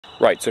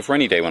Right, so for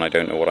any day when I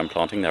don't know what I'm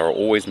planting, there are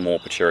always more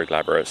Pachira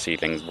glabra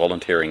seedlings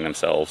volunteering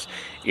themselves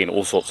in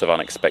all sorts of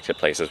unexpected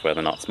places where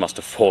the nuts must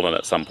have fallen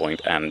at some point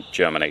and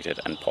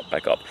germinated and popped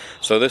back up.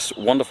 So this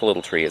wonderful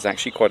little tree is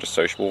actually quite a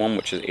sociable one,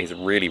 which is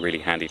really, really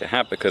handy to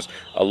have, because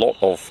a lot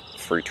of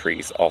fruit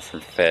trees are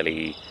from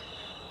fairly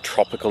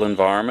tropical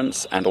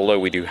environments, and although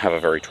we do have a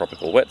very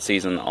tropical wet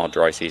season, our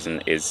dry season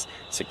is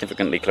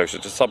significantly closer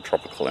to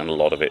subtropical in a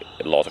lot of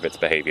its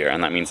behavior,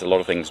 and that means a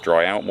lot of things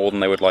dry out more than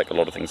they would like, a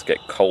lot of things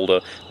get colder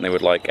than they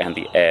would like, and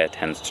the air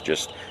tends to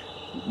just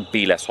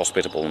be less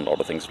hospitable than a lot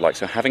of things would like.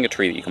 So having a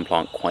tree that you can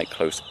plant quite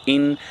close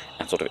in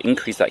and sort of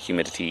increase that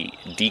humidity,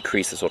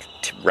 decrease the sort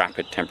of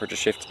rapid temperature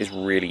shifts is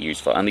really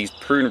useful. And these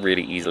prune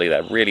really easily,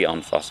 they're really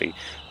unfussy,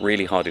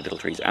 really hardy little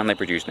trees, and they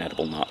produce an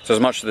edible nut. So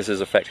as much as this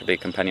is effectively a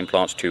companion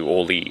plant to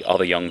all the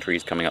other young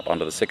trees coming up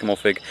under the sycamore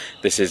fig,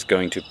 this is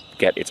going to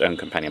get its own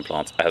companion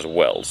plants as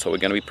well. So we're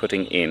going to be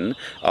putting in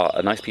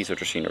a nice piece of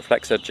Dracaena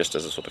reflexa just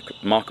as a sort of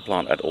marker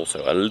plant, and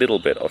also a little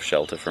bit of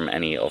shelter from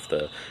any of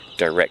the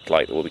direct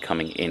light that will be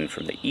coming in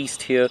from the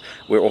east here.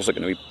 We're also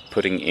going to be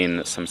putting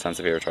in some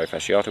Sansevieria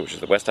trifasciata, which is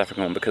the West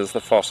African one, because it's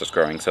the fastest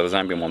growing. So the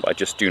Zambian ones, I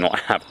just do not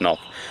have enough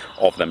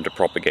of them to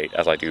propagate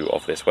as I do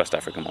of this West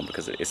African one,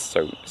 because it is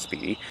so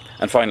speedy.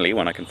 And finally,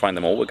 when I can find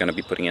them all, we're going to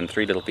be putting in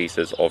 3 little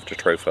pieces of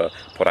Jatropha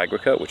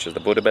podagrica, which is the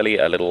Buddha belly,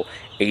 a little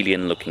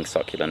alien-looking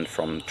succulent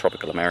from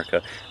tropical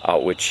America,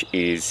 which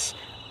is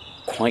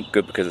quite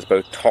good because it's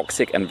both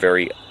toxic and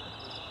very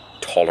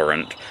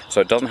tolerant. So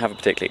it doesn't have a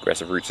particularly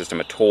aggressive root system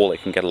at all.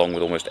 It can get along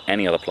with almost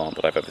any other plant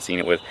that I've ever seen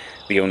it with.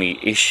 The only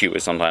issue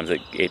is sometimes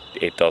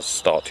it does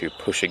start to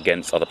push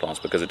against other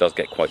plants, because it does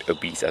get quite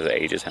obese as it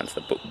ages, hence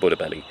the Buddha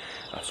belly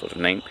sort of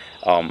name.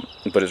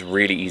 But it's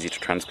really easy to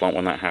transplant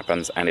when that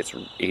happens, and it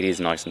is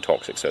nice and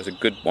toxic. So it's a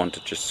good one to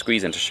just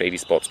squeeze into shady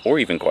spots, or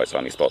even quite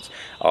sunny spots,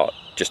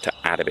 just to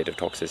add a bit of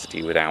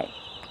toxicity without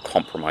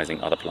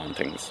compromising other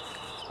plantings.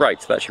 Right,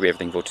 so that should be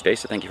everything for today,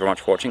 so thank you very much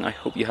for watching. I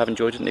hope you have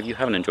enjoyed it, and if you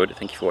haven't enjoyed it,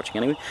 thank you for watching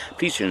anyway.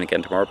 Please tune in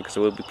again tomorrow, because I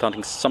will be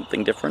planting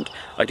something different.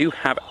 I do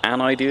have an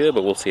idea,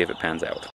 but we'll see if it pans out.